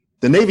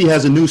The Navy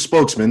has a new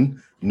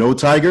spokesman, no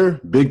tiger,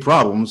 big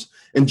problems,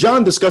 and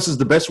John discusses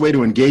the best way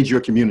to engage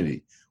your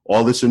community.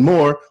 All this and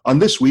more on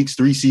this week's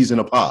 3 C's in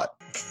a Pod.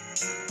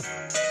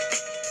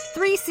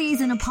 3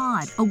 C's in a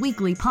Pod, a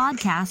weekly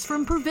podcast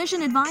from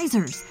Provision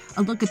Advisors.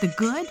 A look at the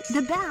good,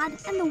 the bad,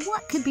 and the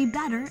what could be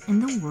better in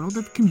the world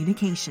of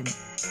communication.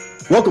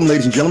 Welcome,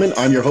 ladies and gentlemen.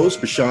 I'm your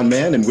host, Bashan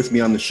Mann, and with me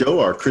on the show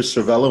are Chris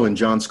Cervello and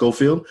John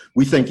Schofield.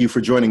 We thank you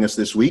for joining us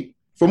this week.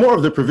 For more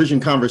of the Provision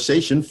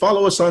conversation,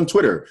 follow us on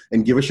Twitter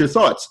and give us your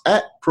thoughts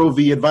at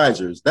ProV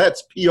Advisors.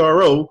 That's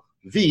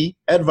PROV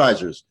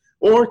Advisors.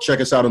 Or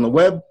check us out on the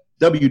web,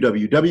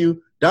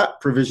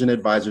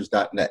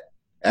 www.provisionadvisors.net.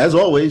 As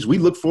always, we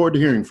look forward to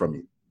hearing from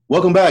you.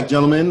 Welcome back,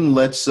 gentlemen.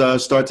 Let's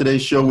start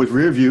today's show with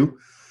Rear View.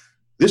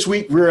 This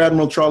week, Rear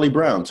Admiral Charlie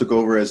Brown took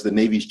over as the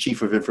Navy's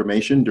Chief of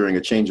Information during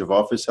a change of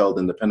office held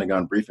in the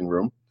Pentagon briefing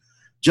room.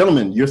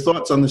 Gentlemen, your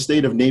thoughts on the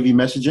state of Navy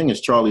messaging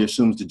as Charlie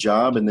assumes the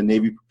job and the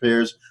Navy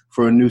prepares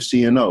for a new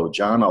CNO.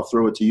 John, I'll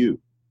throw it to you.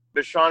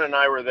 Bashan and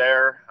I were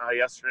there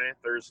yesterday,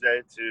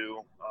 Thursday,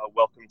 to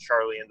welcome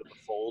Charlie into the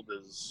fold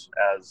as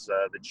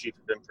the Chief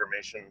of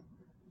Information.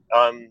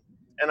 And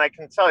I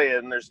can tell you,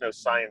 and there's no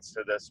science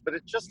to this, but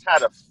it just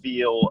had a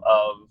feel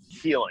of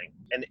healing,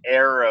 an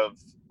air of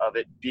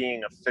it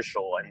being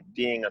official and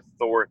being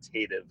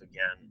authoritative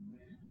again.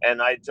 And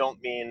I don't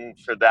mean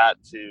for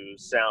that to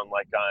sound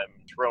like I'm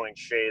throwing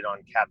shade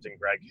on Captain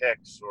Greg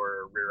Hicks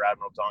or Rear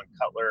Admiral Don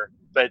Cutler,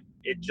 but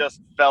it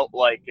just felt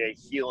like a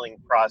healing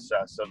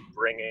process of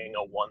bringing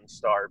a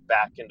one-star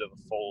back into the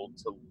fold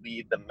to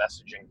lead the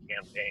messaging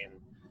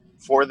campaign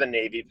for the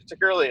Navy,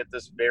 particularly at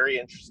this very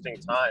interesting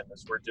time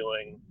as we're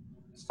doing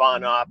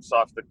FON ops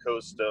off the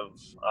coast of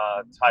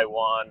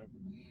Taiwan,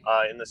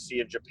 in the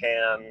Sea of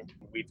Japan.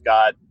 We've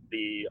got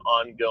the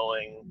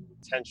ongoing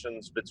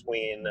tensions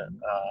between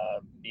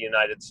the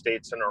United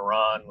States and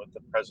Iran with the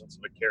presence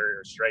of a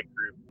carrier strike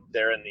group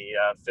there in the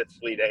Fifth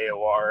Fleet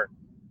AOR.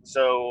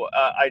 So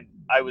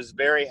I was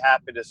very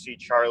happy to see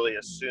Charlie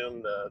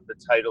assume the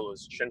title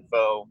as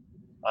Chinfo,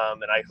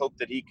 and I hope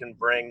that he can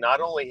bring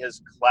not only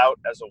his clout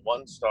as a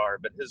one-star,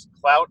 but his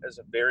clout as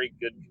a very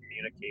good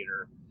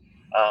communicator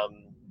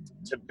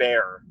to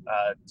bear,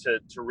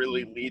 to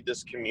really lead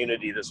this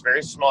community, this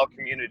very small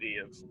community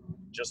of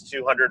just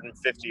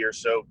 250 or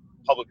so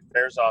public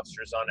affairs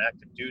officers on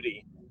active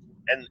duty,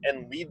 and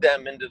lead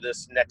them into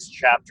this next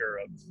chapter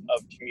of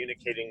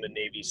communicating the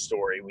Navy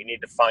story. We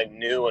need to find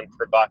new and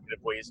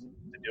provocative ways to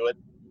do it.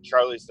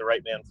 Charlie's the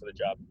right man for the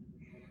job.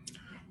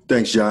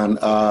 Thanks, John.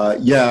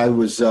 I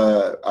was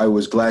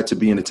glad to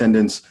be in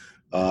attendance.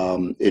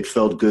 It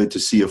felt good to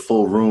see a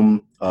full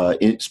room,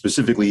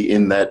 specifically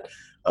in that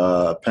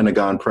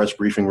Pentagon press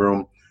briefing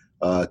room,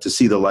 to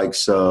see the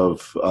likes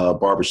of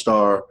Barbara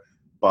Starr,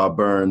 Bob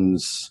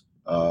Burns,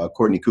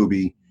 Courtney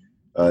Kuby,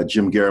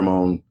 Jim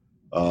Garamone,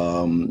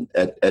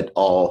 et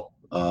al.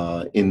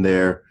 In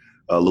there,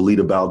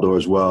 Lolita Baldor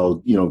as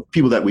well. You know,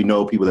 people that we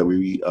know, people that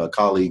we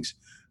colleagues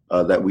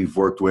that we've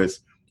worked with,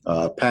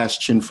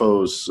 past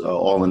Chinfos,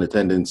 all in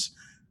attendance,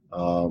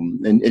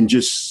 and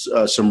just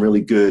some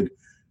really good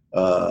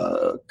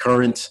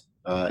current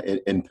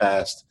and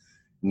past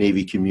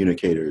Navy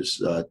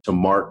communicators to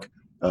mark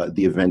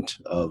the event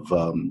of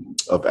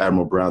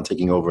Admiral Brown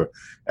taking over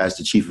as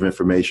the Chief of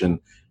Information.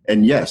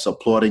 And yes,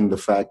 applauding the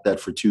fact that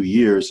for 2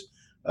 years,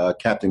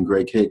 Captain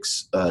Greg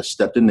Hicks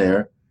stepped in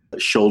there,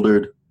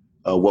 shouldered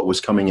what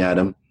was coming at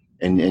him,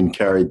 and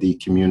carried the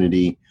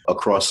community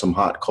across some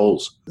hot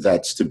coals.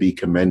 That's to be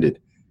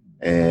commended.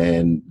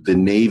 And the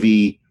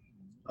Navy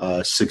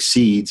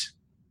succeeds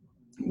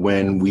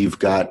when we've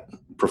got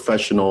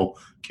professional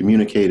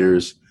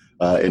communicators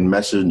and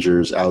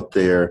messengers out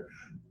there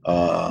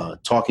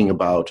talking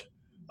about,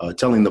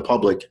 telling the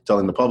public,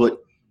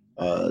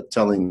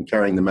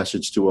 carrying the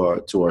message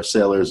to our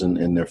sailors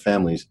and their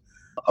families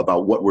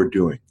about what we're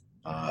doing.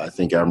 I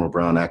think Admiral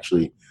Brown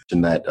actually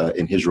mentioned that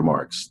in his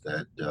remarks,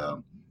 that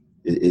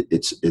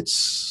it's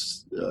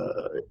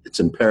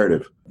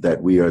imperative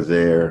that we are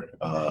there,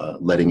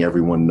 letting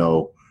everyone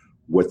know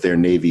what their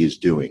Navy is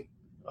doing.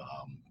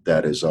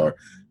 That is our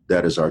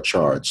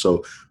charge.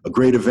 So a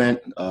great event.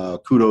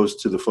 Kudos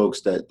to the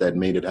folks that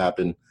made it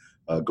happen.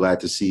 Glad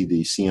to see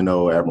the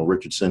CNO, Admiral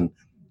Richardson,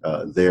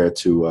 there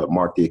to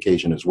mark the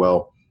occasion as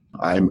well.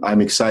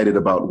 I'm excited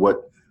about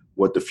what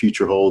the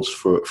future holds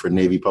for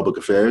Navy public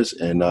affairs,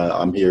 and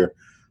I'm here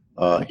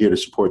to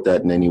support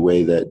that in any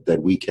way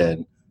that we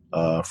can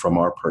from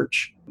our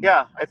perch.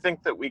 Yeah, I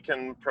think that we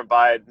can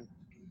provide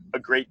a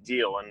great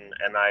deal, and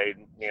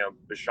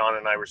Bashan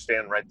and I were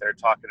standing right there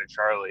talking to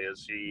Charlie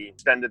as he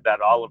extended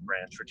that olive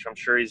branch, which I'm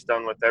sure he's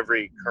done with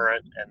every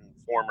current and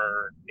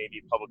former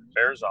Navy public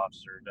affairs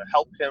officer, to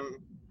help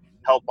him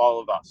help all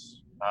of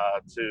us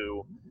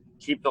to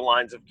keep the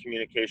lines of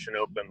communication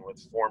open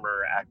with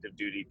former active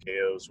duty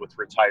KOs, with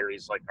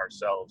retirees like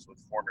ourselves, with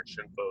former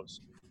Chinfos,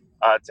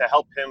 to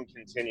help him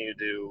continue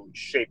to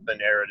shape the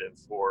narrative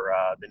for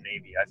the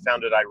Navy. I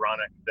found it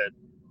ironic that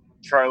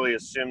Charlie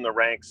assumed the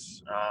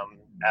ranks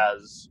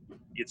as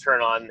you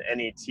turn on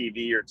any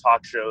TV or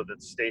talk show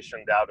that's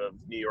stationed out of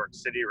New York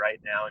City right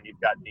now, and you've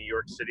got New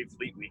York City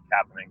Fleet Week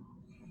happening.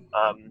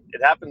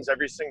 It happens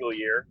every single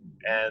year,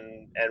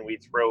 and we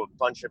throw a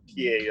bunch of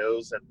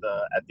PAOs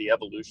at the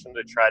Evolution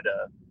to try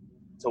to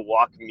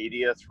walk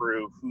media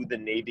through who the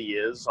Navy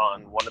is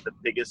on one of the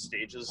biggest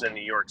stages in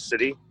New York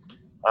City.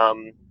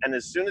 And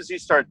as soon as you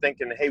start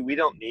thinking, hey, we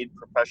don't need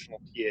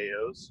professional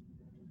PAOs,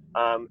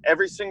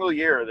 every single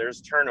year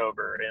there's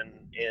turnover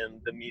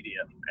in the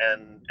media,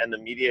 and the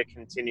media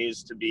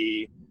continues to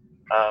be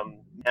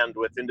and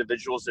with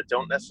individuals that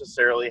don't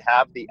necessarily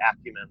have the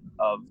acumen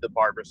of the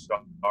Barbara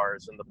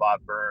Stars and the Bob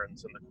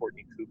Burns and the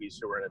Courtney Kubies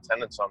who were in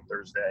attendance on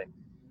Thursday.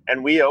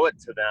 And we owe it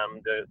to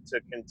them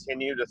to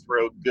continue to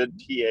throw good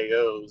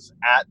PAOs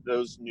at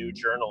those new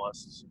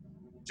journalists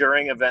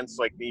during events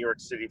like New York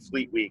City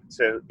Fleet Week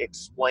to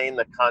explain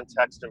the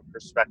context and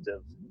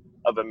perspective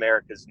of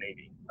America's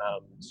Navy.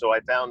 So I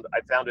found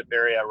it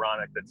very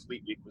ironic that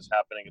Fleet Week was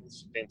happening at the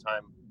same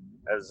time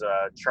as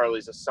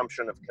Charlie's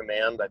assumption of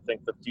command. I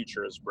think the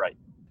future is bright.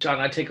 John,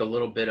 I take a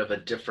little bit of a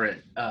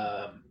different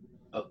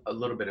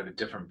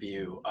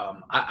view.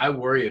 I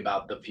worry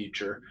about the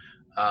future.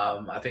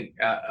 I think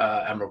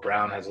Admiral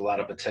Brown has a lot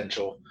of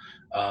potential.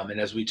 And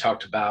as we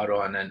talked about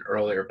on an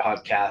earlier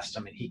podcast,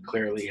 I mean, he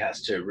clearly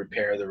has to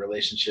repair the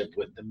relationship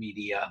with the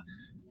media,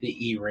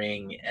 the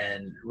E-ring,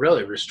 and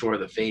really restore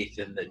the faith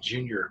in the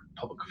junior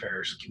public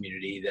affairs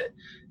community that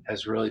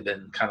has really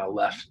been kind of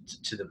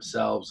left to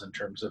themselves in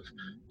terms of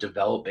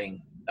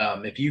developing.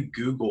 If you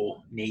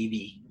Google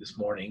Navy this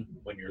morning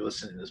when you're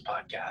listening to this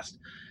podcast,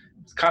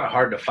 it's kind of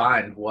hard to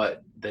find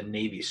what the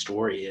Navy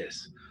story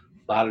is.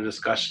 A lot of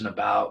discussion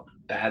about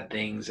bad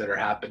things that are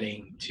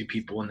happening to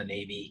people in the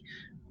Navy,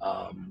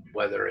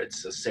 whether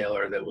it's a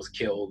sailor that was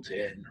killed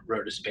in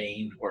Rota,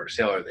 Spain, or a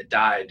sailor that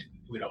died.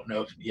 We don't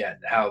know yet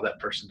how that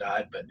person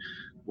died, but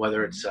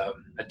whether it's a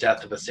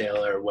death of a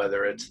sailor,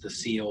 whether it's the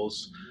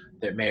SEALs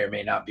that may or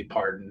may not be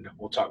pardoned.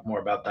 We'll talk more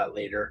about that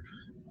later.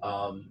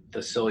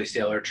 The silly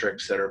sailor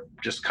tricks that are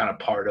just kind of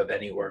part of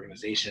any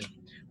organization.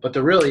 But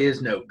there really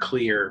is no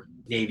clear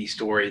Navy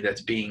story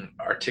that's being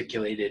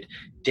articulated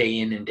day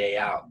in and day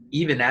out,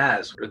 even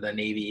as the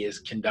Navy is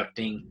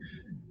conducting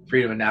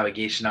freedom of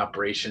navigation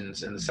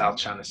operations in the South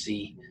China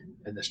Sea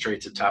and the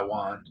Straits of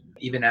Taiwan,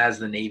 even as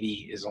the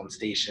Navy is on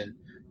station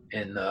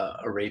in the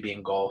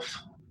Arabian Gulf,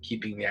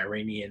 keeping the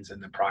Iranians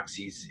and the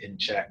proxies in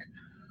check.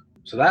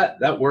 So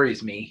that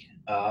worries me.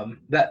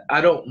 That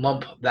I don't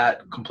lump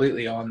that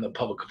completely on the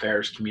public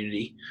affairs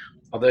community.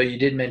 Although you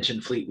did mention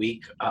Fleet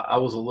Week, I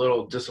was a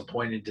little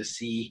disappointed to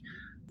see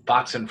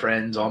Fox and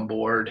Friends on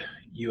board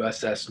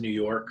USS New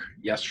York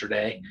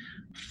yesterday.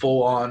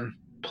 Full-on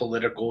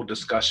political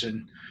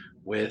discussion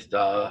with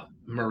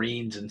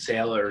Marines and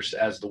sailors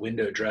as the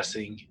window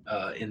dressing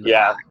in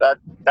the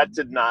that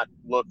did not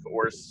look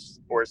or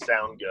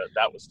sound good.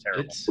 That was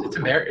terrible.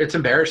 It's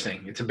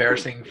embarrassing. It's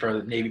embarrassing for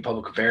the Navy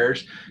Public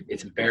Affairs.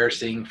 It's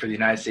embarrassing for the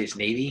United States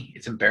Navy.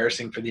 It's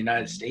embarrassing for the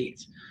United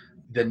States.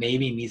 The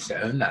Navy needs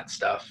to own that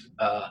stuff.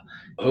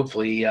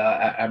 Hopefully,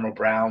 Admiral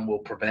Brown will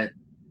prevent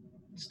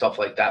stuff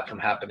like that from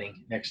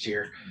happening next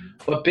year.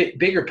 But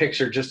bigger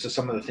picture, just to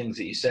some of the things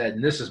that you said,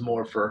 and this is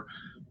more for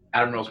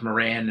Admirals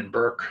Moran and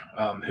Burke,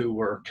 who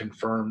were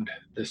confirmed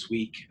this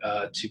week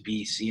to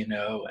be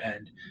CNO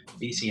and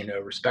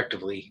VCNO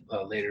respectively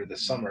later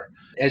this summer.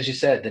 As you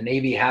said, the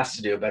Navy has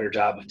to do a better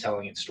job of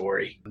telling its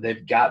story.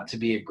 They've got to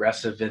be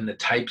aggressive in the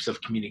types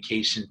of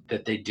communication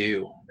that they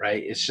do,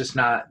 right? It's just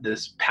not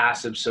this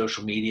passive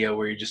social media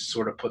where you just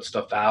sort of put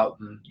stuff out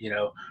and,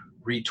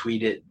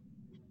 retweet it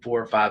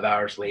 4 or 5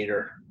 hours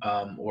later,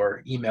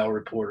 or email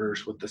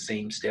reporters with the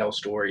same stale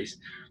stories.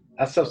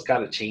 That stuff's got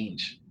to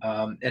change.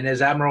 And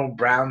as Admiral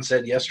Brown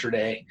said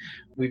yesterday,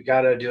 we've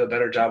got to do a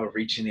better job of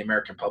reaching the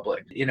American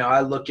public.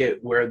 I look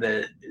at where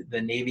the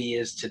Navy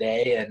is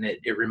today, and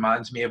it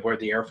reminds me of where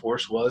the Air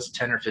Force was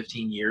 10 or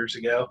 15 years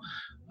ago.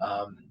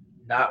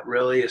 Not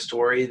really a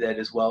story that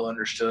is well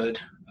understood,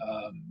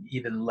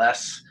 even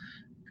less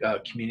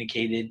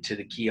communicated to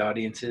the key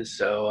audiences.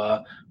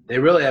 So they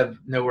really have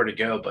nowhere to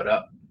go but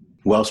up.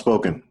 Well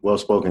spoken.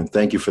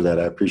 Thank you for that.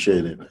 I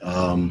appreciate it.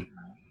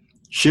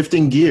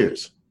 Shifting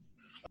gears.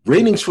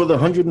 Ratings for the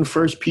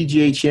 101st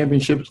PGA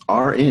Championships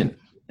are in,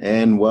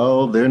 and,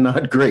 well, they're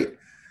not great.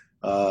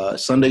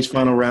 Sunday's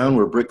final round,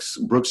 where Brooks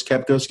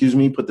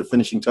Koepka, put the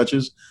finishing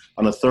touches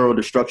on a thorough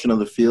destruction of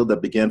the field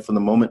that began from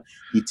the moment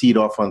he teed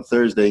off on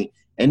Thursday,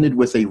 ended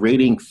with a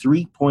rating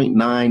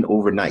 3.9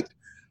 overnight.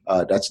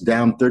 That's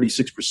down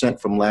 36%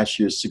 from last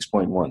year's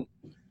 6.1.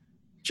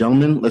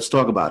 Gentlemen, let's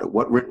talk about it.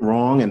 What went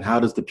wrong, and how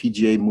does the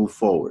PGA move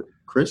forward?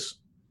 Chris?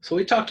 So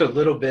we talked a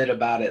little bit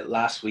about it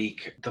last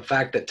week. The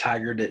fact that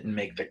Tiger didn't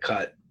make the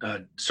cut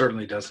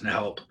certainly doesn't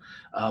help.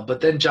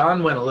 But then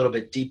John went a little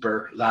bit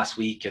deeper last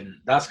week, and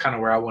that's kind of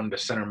where I wanted to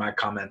center my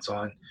comments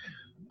on.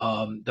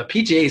 The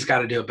PGA's got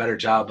to do a better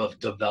job of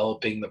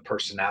developing the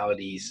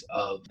personalities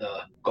of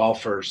the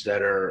golfers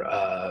that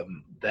are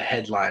the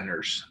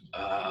headliners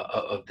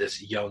of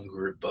this young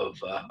group of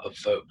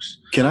folks.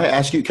 Can I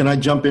ask you, can I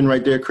jump in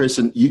right there, Chris?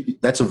 And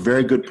that's a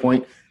very good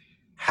point.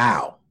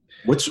 How?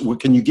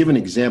 Can you give an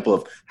example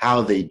of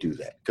how they do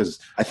that? Because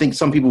I think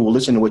some people will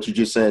listen to what you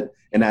just said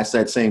and ask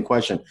that same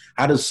question.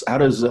 How does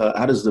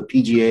the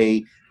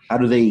PGA, how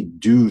do they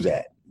do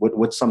that?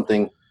 What's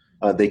something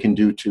they can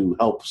do to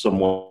help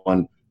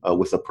someone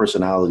with a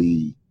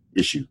personality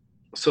issue?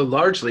 So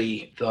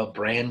largely the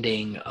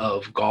branding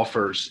of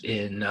golfers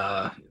in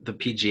the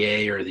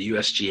PGA or the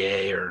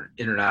USGA or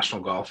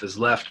international golf is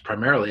left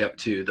primarily up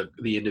to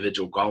the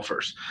individual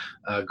golfers.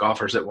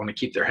 Golfers that want to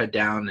keep their head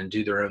down and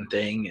do their own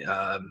thing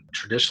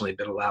traditionally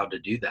been allowed to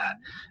do that.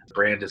 The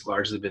brand has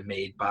largely been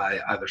made by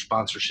either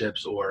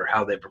sponsorships or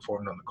how they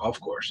performed on the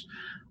golf course.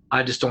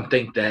 I just don't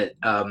think that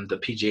the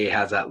PGA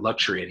has that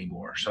luxury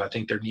anymore. So I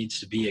think there needs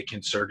to be a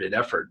concerted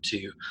effort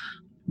to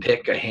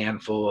pick a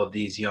handful of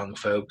these young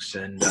folks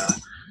and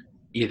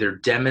either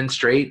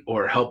demonstrate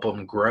or help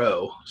them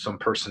grow some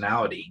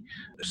personality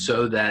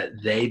so that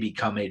they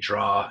become a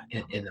draw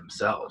in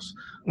themselves.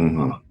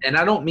 Mm-hmm. And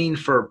I don't mean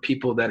for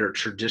people that are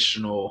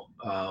traditional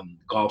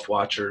golf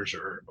watchers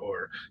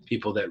or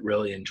people that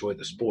really enjoy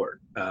the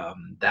sport.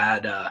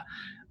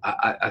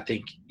 I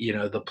think,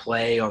 the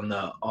play on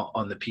the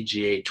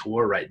PGA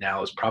Tour right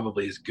now is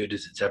probably as good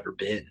as it's ever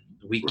been.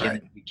 Week in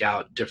and week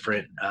out,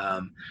 different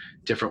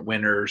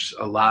winners.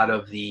 A lot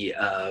of the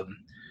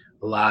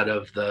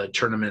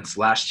tournaments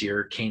last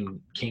year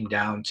came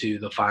down to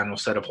the final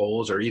set of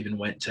holes or even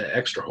went to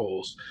extra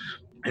holes.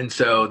 And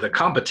so the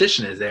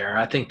competition is there.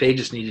 I think they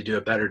just need to do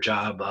a better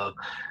job of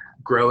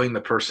growing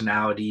the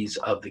personalities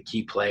of the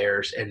key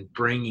players and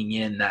bringing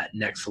in that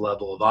next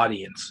level of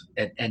audience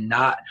and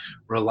not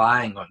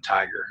relying on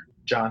Tiger.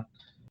 John?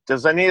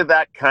 Does any of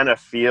that kind of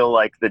feel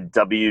like the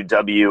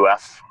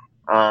WWF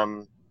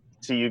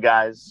to you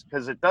guys?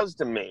 Because it does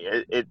to me.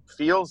 It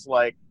feels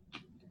like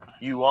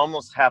you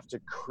almost have to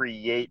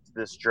create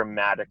this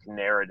dramatic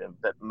narrative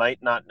that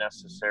might not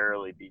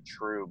necessarily be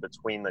true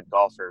between the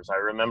golfers. I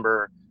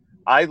remember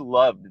I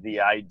loved the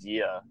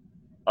idea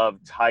of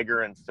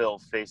Tiger and Phil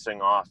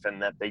facing off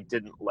and that they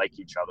didn't like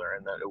each other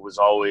and that it was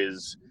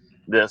always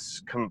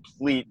this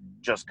complete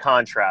just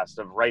contrast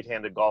of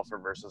right-handed golfer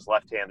versus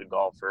left-handed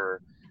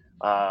golfer,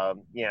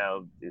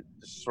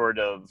 sort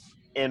of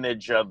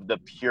image of the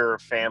pure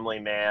family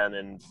man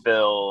and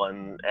Phil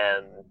and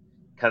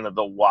kind of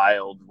the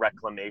wild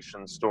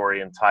reclamation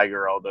story in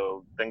Tiger,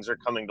 although things are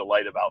coming to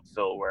light about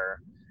Phil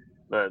where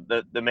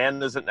the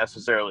man isn't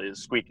necessarily as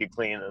squeaky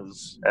clean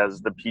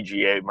as the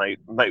PGA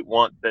might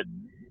want. But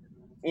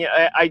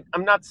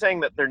I'm not saying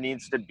that there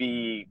needs to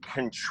be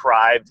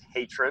contrived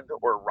hatred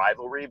or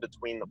rivalry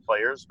between the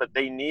players, but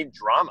they need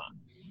drama.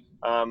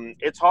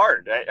 It's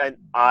hard.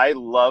 I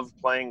love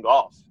playing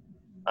golf.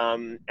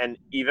 And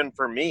even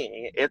for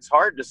me, it's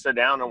hard to sit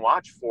down and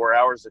watch 4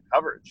 hours of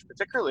coverage,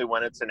 particularly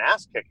when it's an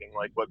ass kicking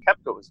like what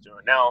Koepka was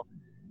doing. Now,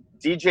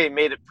 DJ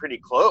made it pretty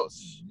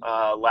close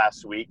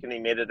last week, and he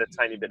made it a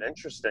tiny bit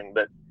interesting,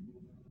 but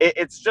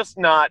it's just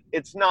not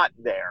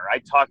there. I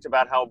talked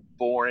about how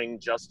boring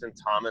Justin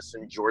Thomas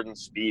and Jordan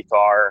Spieth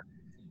are.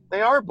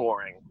 They are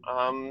boring.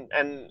 And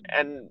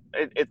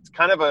it's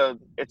kind of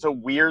it's a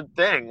weird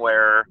thing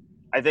where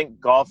I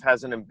think golf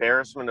has an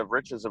embarrassment of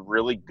riches of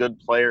really good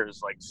players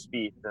like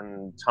Spieth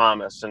and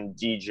Thomas and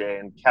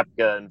DJ and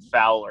Koepka and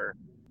Fowler.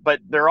 But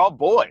they're all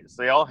boys.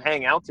 They all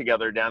hang out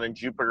together down in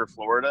Jupiter,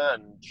 Florida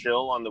and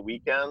chill on the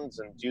weekends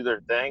and do their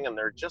thing. And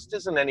there just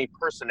isn't any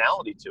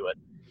personality to it.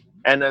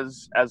 And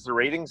as the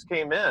ratings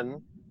came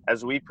in,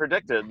 as we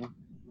predicted,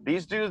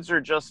 these dudes are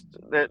just,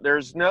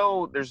 there's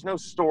no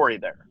story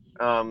there.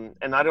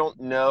 And I don't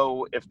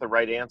know if the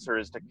right answer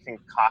is to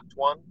concoct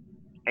one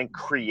and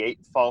create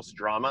false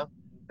drama.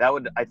 That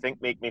would, I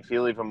think, make me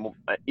feel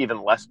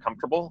even less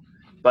comfortable.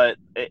 But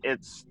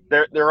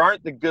there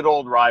aren't the good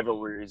old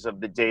rivalries of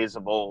the days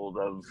of old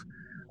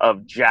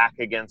of Jack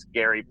against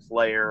Gary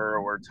Player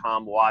or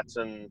Tom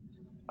Watson.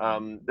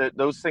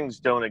 Those things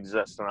don't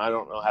exist, and I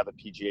don't know how the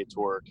PGA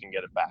Tour can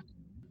get it back.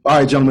 All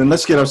right, gentlemen,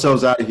 let's get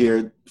ourselves out of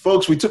here.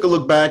 Folks, we took a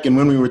look back, and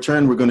when we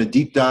return, we're going to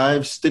deep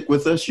dive. Stick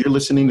with us. You're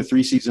listening to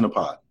 3 C's in a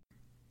Pod.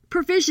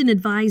 Provision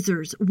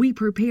Advisors, we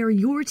prepare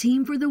your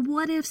team for the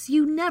what-ifs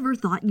you never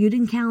thought you'd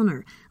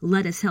encounter.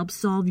 Let us help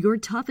solve your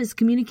toughest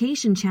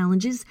communication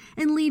challenges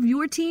and leave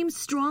your team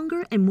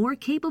stronger and more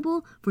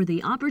capable for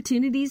the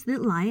opportunities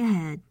that lie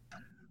ahead.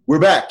 We're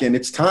back, and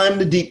it's time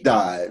to deep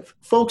dive.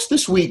 Folks,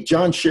 this week,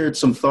 John shared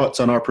some thoughts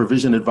on our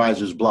Provision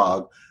Advisors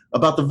blog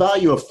about the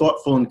value of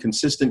thoughtful and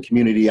consistent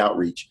community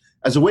outreach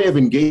as a way of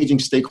engaging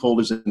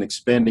stakeholders and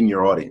expanding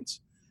your audience.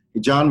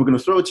 Hey, John, we're going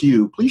to throw it to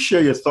you. Please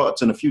share your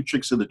thoughts and a few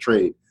tricks of the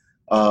trade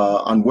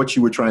on what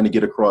you were trying to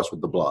get across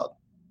with the blog.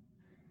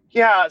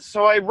 Yeah,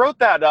 so I wrote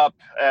that up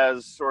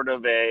as sort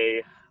of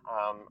a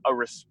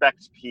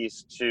respect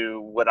piece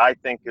to what I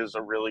think is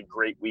a really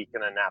great week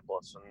in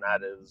Annapolis, and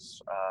that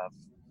is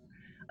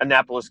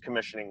Annapolis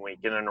Commissioning Week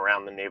in and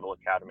around the Naval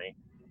Academy.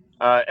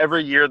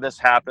 Every year this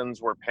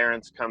happens where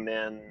parents come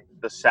in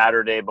the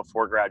Saturday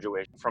before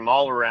graduation from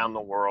all around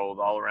the world,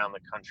 all around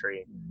the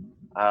country.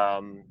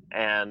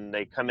 And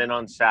they come in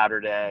on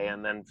Saturday,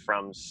 and then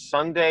from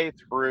Sunday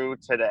through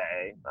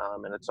today,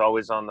 and it's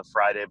always on the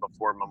Friday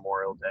before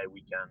Memorial Day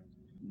weekend,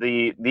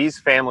 these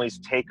families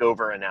take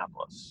over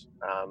Annapolis.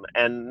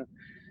 And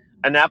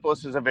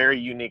Annapolis is a very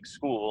unique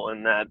school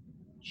in that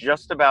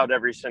just about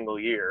every single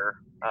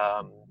year,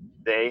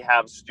 they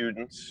have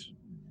students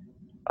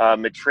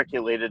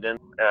matriculated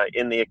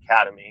in the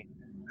academy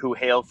who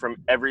hail from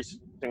every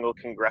single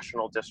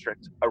congressional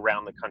district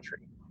around the country.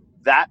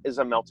 That is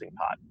a melting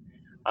pot.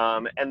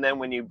 And then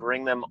when you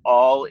bring them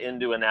all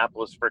into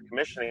Annapolis for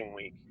commissioning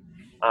week,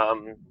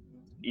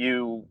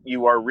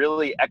 you are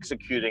really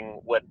executing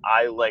what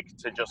I like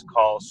to just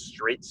call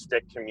straight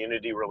stick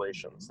community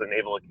relations. The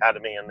Naval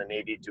Academy and the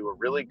Navy do a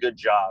really good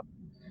job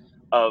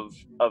of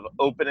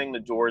opening the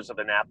doors of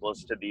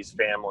Annapolis to these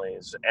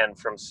families, and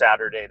from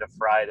Saturday to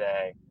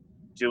Friday,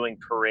 doing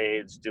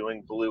parades,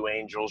 doing Blue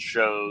Angel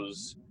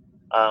shows,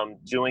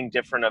 doing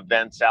different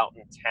events out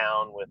in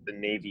town with the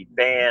Navy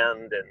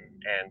band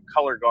and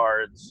color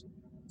guards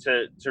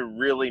to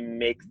really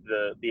make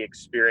the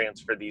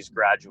experience for these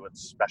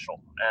graduates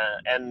special.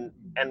 And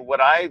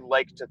what I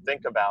like to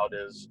think about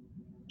is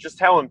just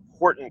how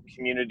important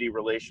community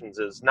relations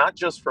is, not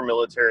just for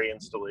military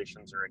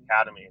installations or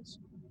academies,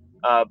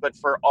 but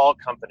for all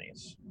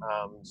companies,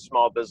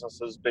 small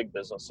businesses, big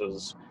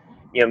businesses.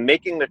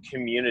 Making the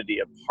community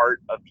a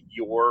part of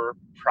your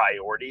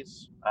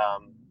priorities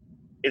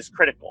is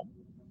critical.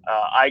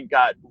 I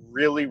got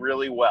really,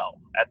 really well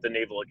at the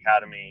Naval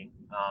Academy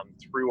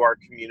through our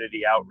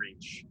community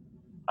outreach,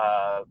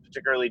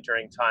 particularly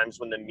during times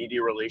when the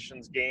media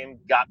relations game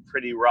got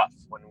pretty rough,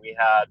 when we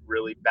had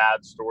really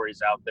bad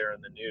stories out there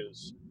in the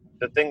news.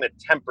 The thing that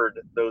tempered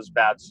those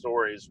bad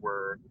stories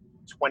were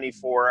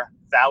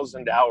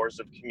 24,000 hours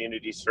of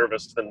community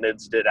service the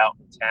MIDS did out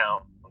in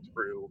town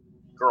through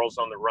Girls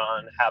on the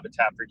Run,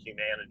 Habitat for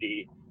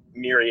Humanity,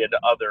 myriad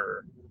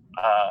other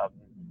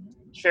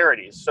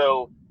charities.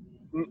 So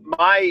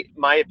my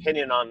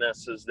opinion on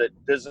this is that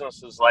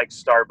businesses like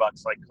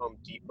Starbucks, like Home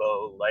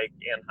Depot, like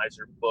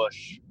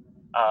Anheuser-Busch,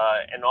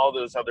 and all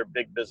those other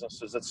big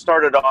businesses that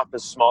started off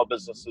as small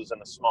businesses in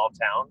a small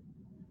town,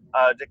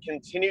 to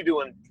continue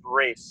to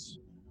embrace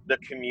the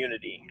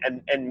community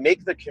and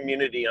make the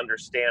community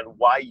understand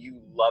why you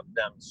love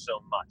them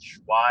so much,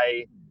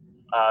 why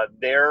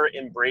their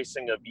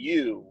embracing of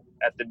you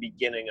at the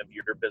beginning of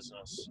your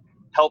business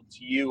helped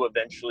you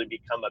eventually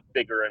become a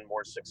bigger and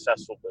more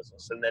successful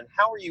business. And then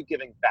how are you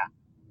giving back?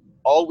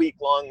 All week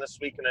long this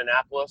week in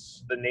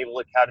Annapolis, the Naval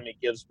Academy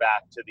gives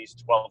back to these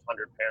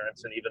 1,200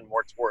 parents and even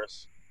more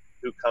tourists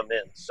who come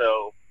in.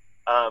 So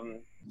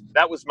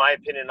that was my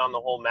opinion on the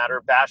whole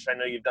matter. Bash, I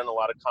know you've done a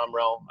lot of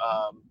Comrel.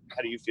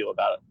 How do you feel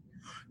about it?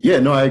 Yeah,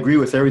 no, I agree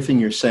with everything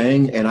you're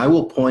saying. And I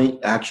will point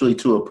actually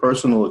to a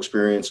personal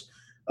experience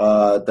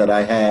that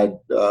I had,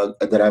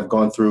 that I've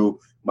gone through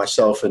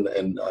myself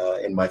and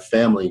my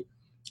family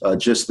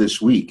just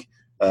this week.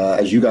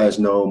 As you guys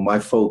know, my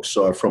folks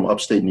are from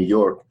upstate New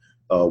York,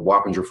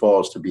 Wappinger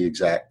Falls to be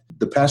exact.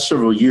 The past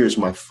several years,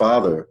 my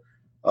father,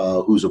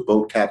 who's a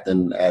boat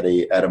captain at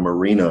a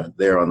marina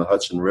there on the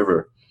Hudson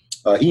River,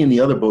 he and the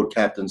other boat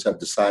captains have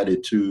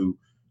decided to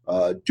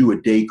do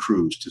a day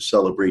cruise to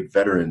celebrate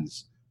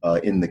veterans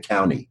in the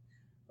county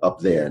up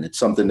there. And it's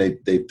something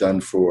they've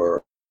done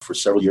for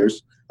several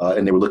years,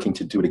 and they were looking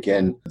to do it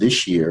again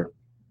this year.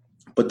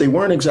 But they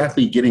weren't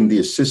exactly getting the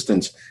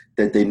assistance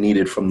that they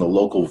needed from the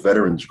local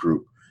veterans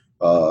group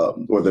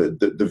or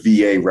the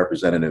VA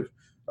representative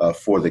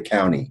for the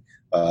county.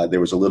 There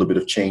was a little bit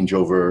of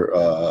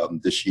changeover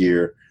this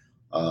year,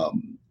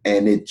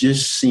 and it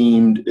just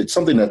seemed, it's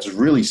something that's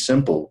really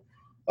simple.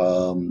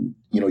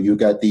 You've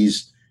got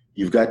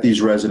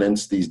these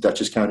residents, these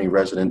Dutchess County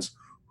residents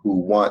who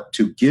want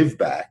to give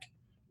back,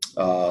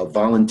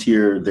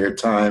 volunteer their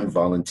time,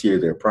 volunteer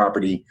their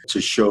property to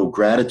show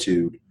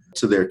gratitude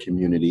to their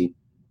community.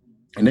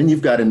 And then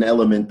you've got an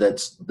element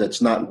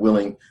that's not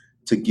willing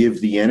to give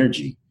the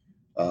energy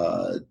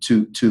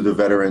to the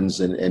veterans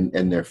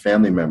and their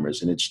family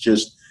members. And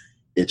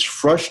it's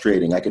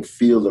frustrating. I could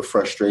feel the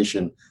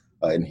frustration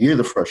and hear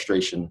the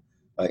frustration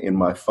in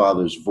my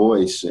father's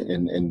voice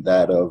and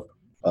that of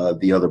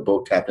the other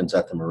boat captains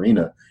at the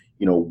marina.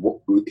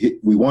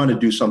 We want to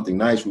do something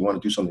nice. We want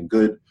to do something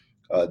good.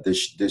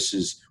 This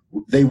is,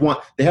 they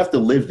have to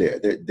live there.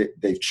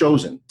 They've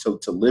chosen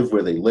to live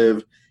where they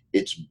live.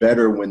 It's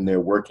better when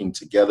they're working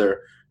together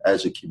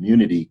as a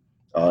community.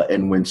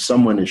 And when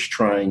someone is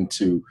trying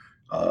to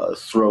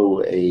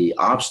throw a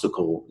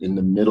obstacle in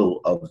the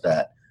middle of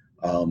that,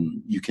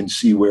 you can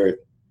see where,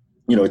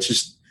 it's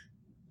just,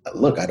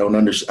 look, I don't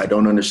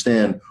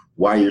understand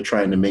why you're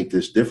trying to make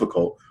this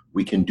difficult.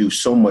 We can do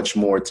so much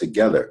more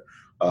together.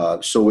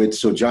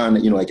 So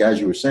John, like as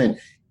you were saying,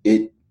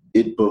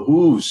 it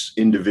behooves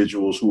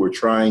individuals who are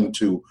trying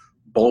to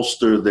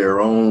bolster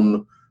their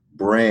own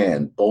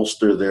brand,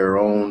 bolster their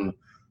own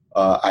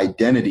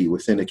identity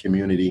within a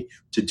community,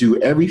 to do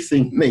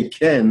everything they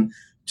can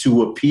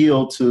to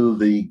appeal to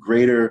the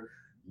greater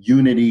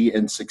unity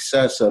and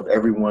success of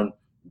everyone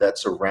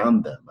that's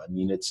around them. I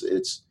mean, it's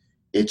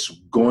it's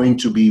going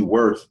to be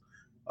worth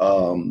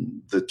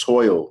the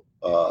toil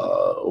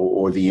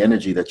or the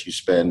energy that you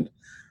spend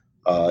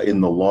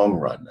in the long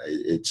run.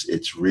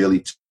 It's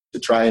really to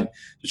try and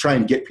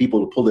get people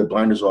to pull their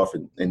blinders off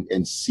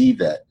and see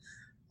that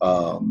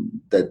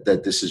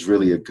that this is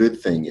really a good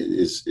thing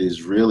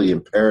is really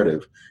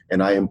imperative.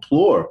 And I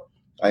implore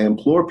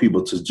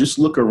people to just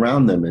look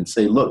around them and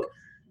say, look,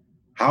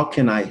 how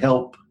can I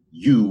help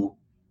you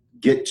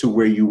get to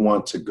where you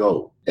want to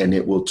go? And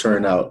it will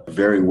turn out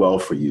very well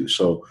for you.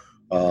 So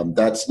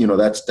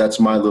that's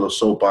my little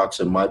soapbox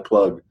and my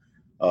plug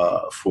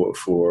for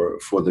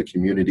the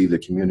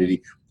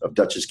community of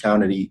Dutchess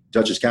County,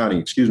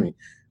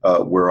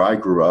 where I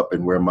grew up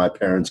and where my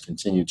parents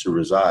continue to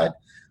reside.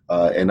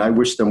 And I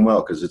wish them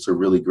well, because it's a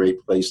really great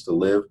place to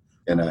live.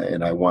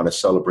 And I want to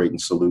celebrate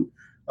and salute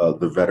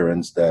the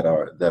veterans that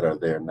are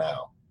there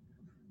now.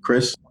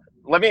 Chris?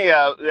 Let me,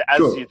 as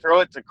Sure. you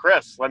throw it to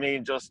Chris, let me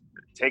just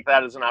take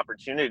that as an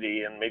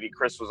opportunity, and maybe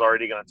Chris was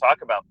already going to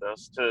talk about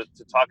this, to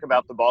talk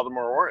about the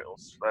Baltimore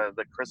Orioles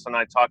that Chris and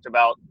I talked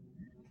about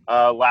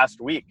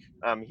last week.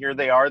 Here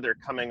they are. They're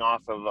coming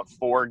off of a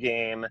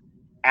 4-game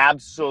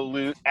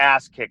absolute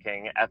ass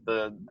kicking at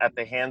the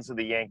hands of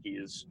the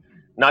Yankees.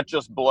 Not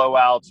just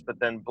blowouts, but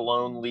then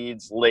blown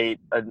leads late,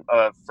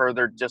 a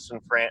further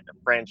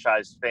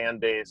disenfranchised fan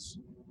base.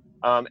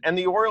 And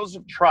the Orioles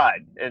have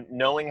tried, and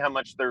knowing how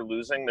much they're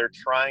losing, they're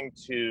trying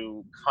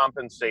to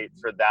compensate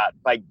for that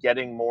by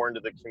getting more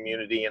into the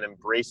community and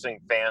embracing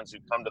fans who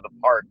come to the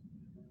park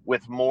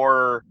with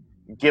more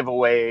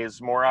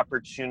giveaways, more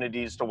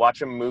opportunities to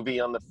watch a movie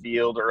on the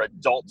field, or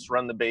adults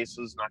run the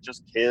bases, not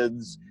just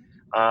kids.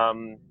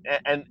 And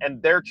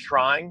they're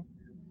trying.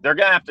 They're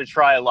going to have to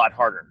try a lot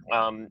harder,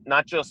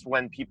 not just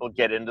when people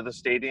get into the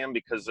stadium,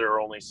 because there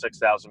are only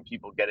 6,000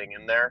 people getting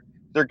in there.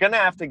 They're going to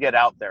have to get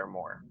out there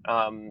more.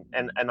 And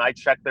I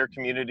check their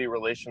community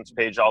relations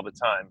page all the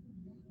time.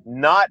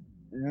 Not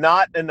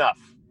enough.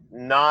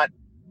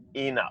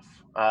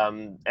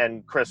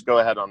 And Chris, go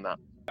ahead on that.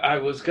 I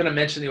was going to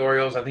mention the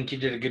Orioles. I think you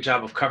did a good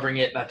job of covering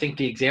it. And I think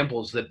the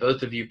examples that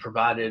both of you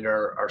provided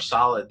are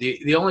solid.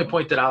 The only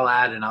point that I'll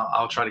add, and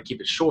I'll try to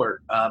keep it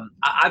short,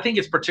 I think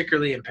it's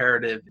particularly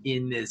imperative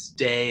in this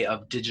day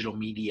of digital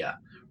media.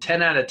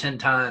 10 out of 10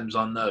 times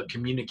on the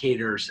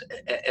communicators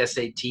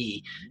SAT,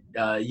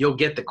 you'll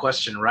get the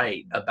question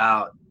right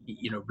about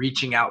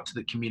reaching out to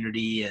the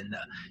community and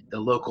the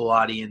local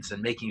audience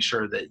and making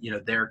sure that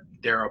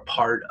they're a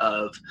part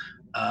of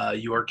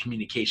your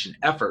communication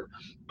effort.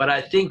 But I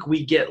think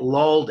we get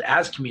lulled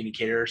as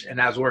communicators and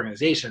as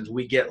organizations,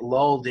 we get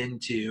lulled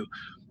into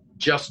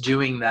just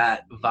doing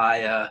that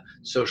via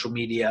social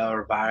media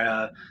or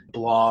via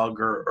blog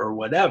or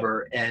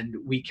whatever. And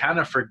we kind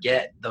of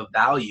forget the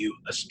value,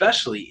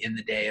 especially in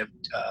the day of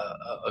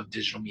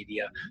digital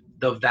media,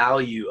 the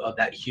value of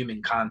that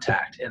human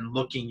contact and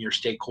looking your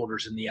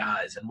stakeholders in the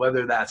eyes. And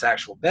whether that's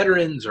actual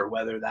veterans or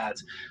whether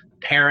that's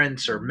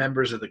parents or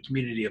members of the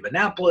community of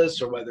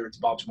Annapolis, or whether it's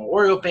Baltimore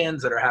Oriole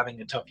fans that are having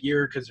a tough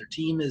year because their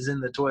team is in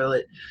the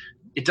toilet,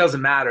 it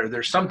doesn't matter.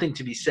 There's something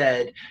to be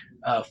said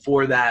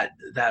for that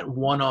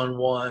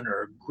one-on-one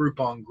or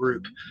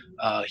group-on-group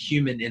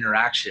human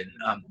interaction.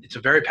 It's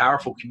a very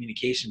powerful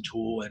communication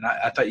tool, and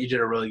I thought you did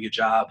a really good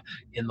job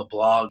in the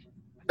blog.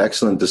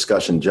 Excellent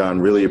discussion,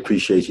 John. Really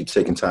appreciate you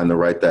taking time to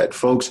write that.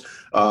 Folks,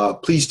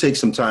 please take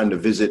some time to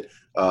visit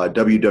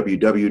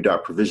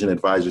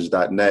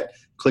www.provisionadvisors.net.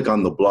 Click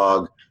on the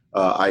blog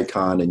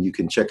icon, and you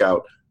can check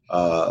out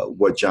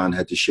what John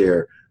had to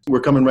share. We're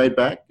coming right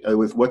back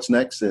with what's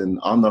next and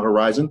on the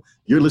horizon.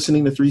 You're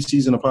listening to 3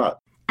 C's in a Pod.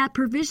 At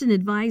Provision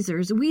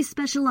Advisors, we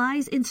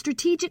specialize in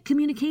strategic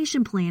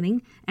communication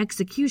planning,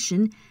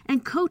 execution,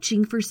 and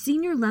coaching for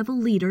senior-level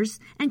leaders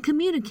and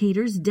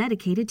communicators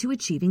dedicated to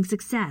achieving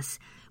success.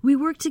 We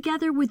work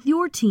together with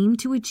your team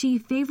to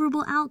achieve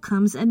favorable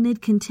outcomes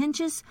amid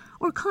contentious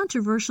or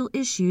controversial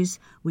issues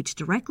which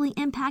directly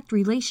impact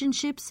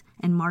relationships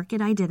and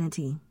market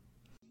identity.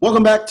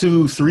 Welcome back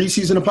to 3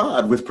 C's in a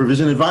Pod with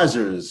Provision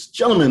Advisors.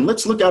 Gentlemen,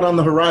 let's look out on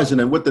the horizon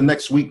and what the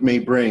next week may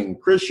bring.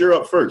 Chris, you're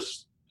up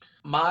first.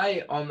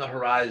 My on the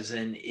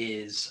horizon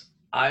is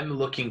I'm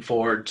looking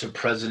forward to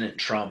President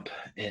Trump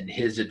and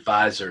his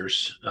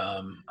advisors.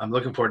 I'm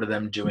looking forward to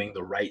them doing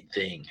the right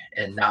thing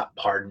and not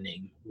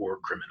pardoning war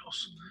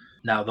criminals.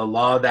 Now, the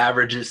law of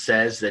averages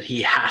says that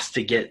he has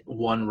to get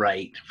one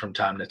right from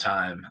time to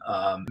time.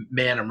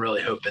 Man, I'm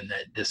really hoping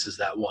that this is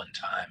that one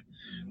time.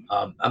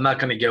 I'm not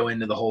going to go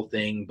into the whole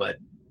thing, but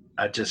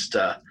I just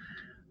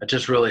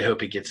really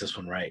hope he gets this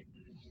one right.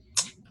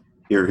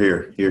 Hear,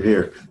 hear, hear,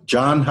 hear.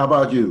 John, how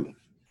about you?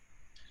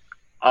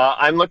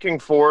 I'm looking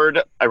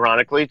forward,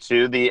 ironically,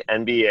 to the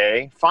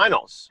NBA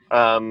Finals.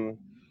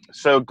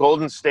 So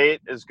Golden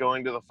State is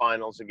going to the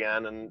finals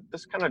again, and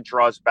this kind of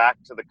draws back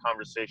to the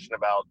conversation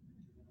about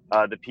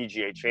the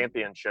PGA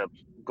Championship.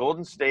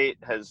 Golden State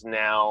has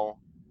now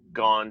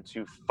gone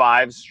to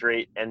 5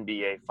 straight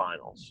NBA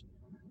Finals.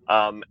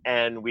 And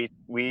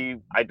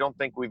I don't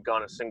think we've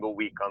gone a single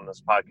week on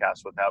this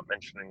podcast without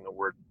mentioning the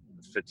word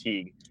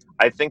fatigue.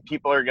 I think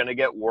people are going to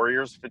get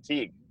Warriors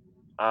fatigue.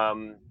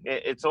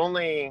 It's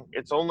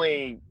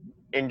only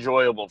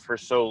enjoyable for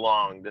so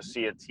long to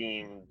see a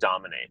team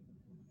dominate.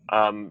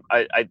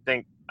 I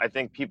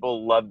think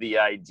people love the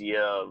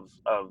idea of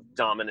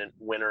dominant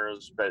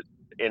winners, but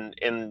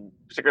in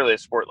particularly a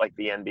sport like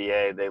the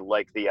NBA, they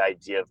like the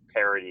idea of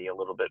parity a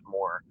little bit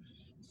more.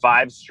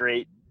 5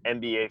 straight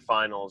NBA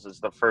finals is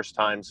the first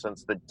time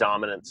since the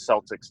dominant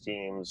Celtics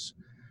teams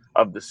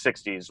of the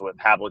 60s with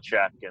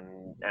Havlicek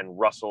and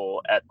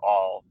Russell et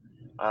al.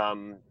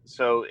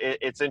 So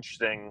it's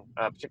interesting,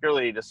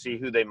 particularly to see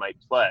who they might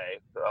play.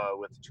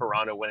 With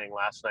Toronto winning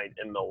last night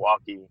in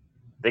Milwaukee,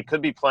 they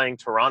could be playing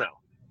Toronto.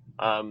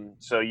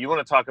 So you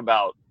want to talk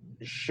about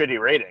shitty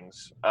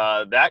ratings?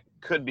 That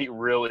could be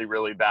really,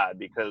 really bad,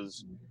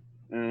 because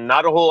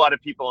not a whole lot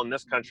of people in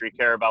this country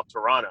care about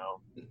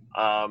Toronto.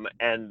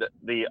 And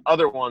the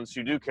other ones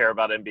who do care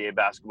about NBA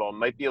basketball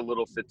might be a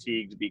little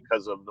fatigued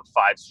because of the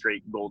 5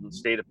 straight Golden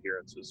State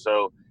appearances.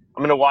 So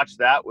I'm going to watch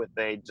that with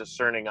a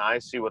discerning eye,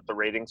 see what the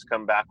ratings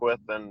come back with,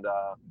 and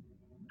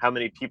how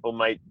many people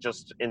might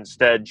just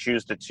instead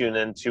choose to tune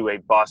into a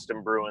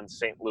Boston Bruins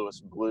St.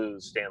 Louis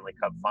Blues Stanley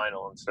Cup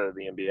final instead of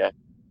the NBA.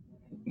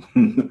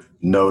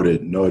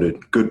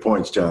 Noted. Good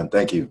points, John.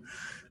 Thank you.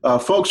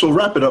 Folks, we'll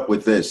wrap it up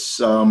with this.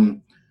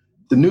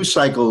 The news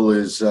cycle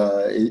is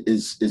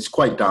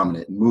quite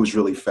dominant. It moves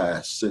really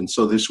fast. And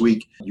so this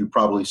week, you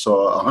probably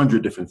saw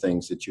 100 different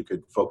things that you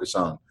could focus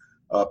on.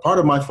 Part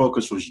of my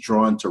focus was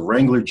drawn to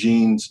Wrangler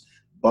jeans,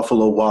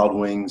 Buffalo Wild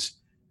Wings,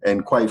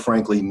 and quite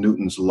frankly,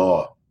 Newton's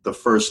law, the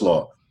first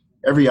law.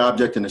 Every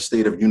object in a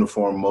state of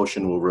uniform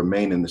motion will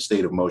remain in the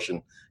state of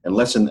motion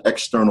unless an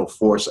external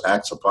force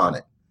acts upon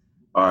it.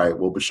 All right,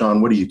 well,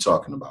 Bashan, what are you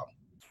talking about?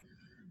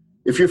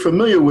 If you're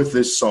familiar with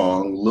this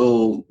song,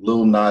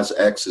 Lil Nas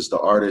X is the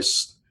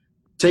artist.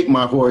 Take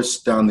My Horse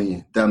Down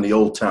the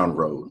Old Town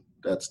Road.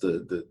 That's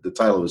the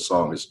title of the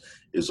song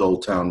is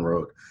Old Town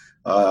Road.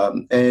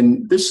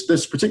 And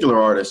this particular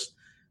artist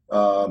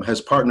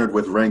has partnered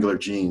with Wrangler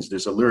jeans.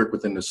 There's a lyric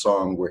within the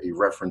song where he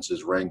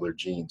references Wrangler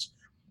jeans.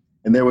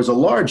 And there was a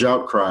large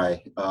outcry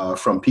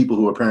from people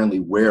who apparently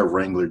wear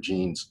Wrangler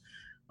jeans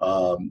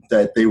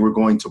that they were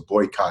going to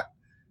boycott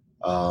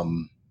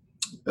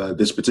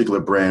this particular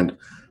brand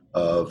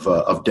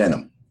of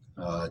denim.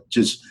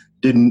 Just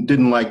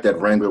didn't like that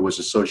Wrangler was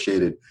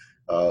associated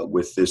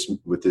with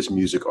this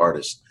music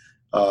artist.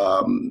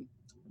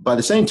 By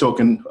the same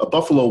token,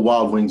 Buffalo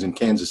Wild Wings in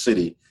Kansas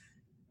City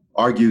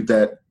argued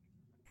that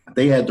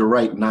they had the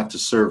right not to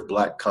serve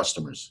black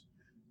customers.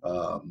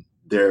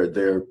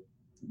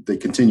 They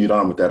continued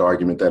on with that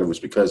argument that it was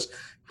because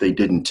they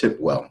didn't tip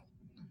well.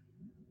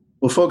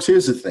 Well, folks,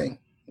 here's the thing,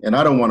 and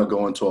I don't want to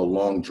go into a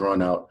long,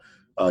 drawn-out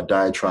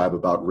diatribe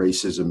about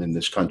racism in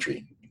this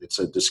country. It's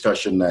a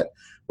discussion that,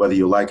 whether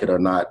you like it or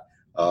not,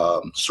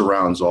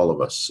 surrounds all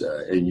of us,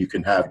 and you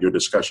can have your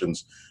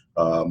discussions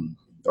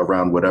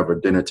around whatever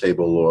dinner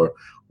table or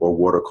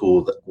water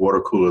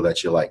cooler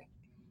that you like.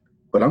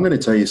 But I'm going to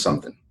tell you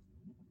something.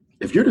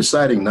 If you're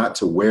deciding not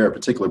to wear a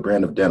particular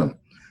brand of denim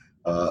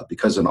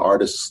because an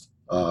artist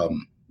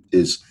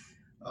is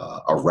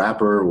a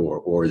rapper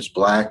or is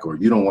black, or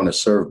you don't want to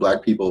serve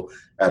black people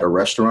at a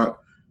restaurant,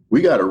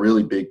 we got a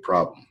really big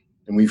problem.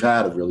 And we've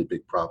had a really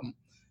big problem.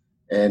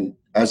 And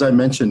as I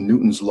mentioned,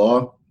 Newton's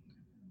law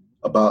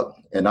about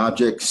an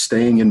object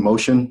staying in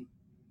motion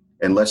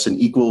unless an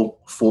equal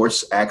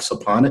force acts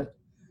upon it.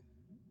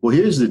 Well,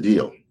 here's the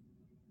deal.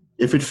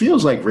 If it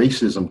feels like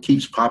racism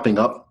keeps popping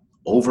up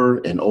over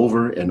and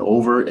over and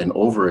over and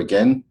over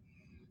again,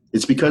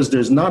 it's because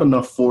there's not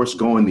enough force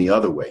going the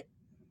other way,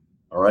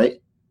 all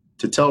right,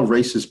 to tell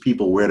racist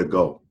people where to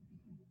go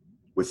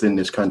within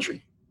this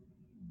country,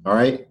 all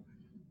right?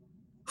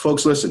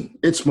 Folks, listen,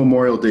 it's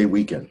Memorial Day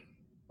weekend,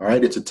 all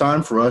right? It's a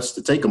time for us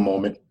to take a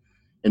moment,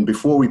 and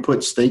before we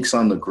put steaks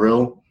on the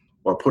grill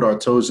or put our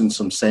toes in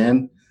some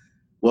sand,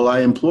 well,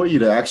 I implore you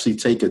to actually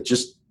take a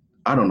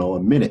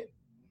minute,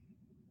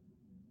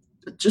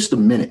 just a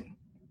minute,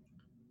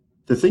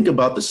 to think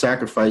about the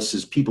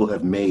sacrifices people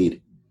have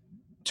made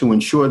to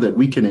ensure that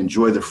we can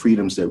enjoy the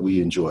freedoms that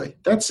we enjoy.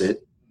 That's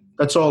it.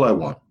 That's all I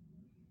want,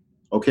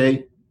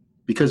 okay?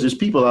 Because there's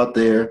people out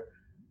there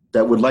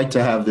that would like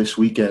to have this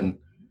weekend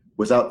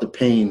without the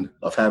pain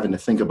of having to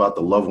think about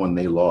the loved one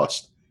they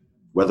lost,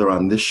 whether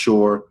on this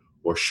shore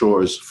or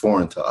shores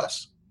foreign to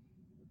us.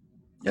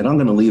 And I'm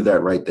going to leave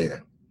that right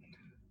there.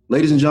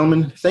 Ladies and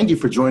gentlemen, thank you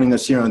for joining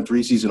us here on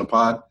 3 C's in a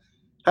Pod.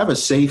 Have a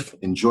safe,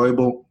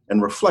 enjoyable,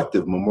 and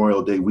reflective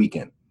Memorial Day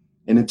weekend.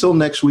 And until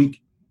next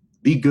week,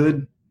 be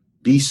good,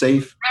 be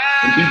safe,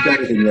 and be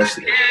better than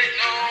yesterday.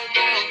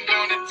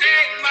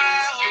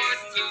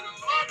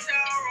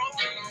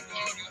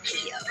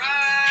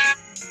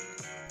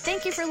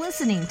 Thank you for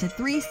listening to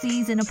 3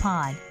 C's in a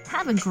Pod.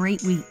 Have a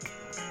great week.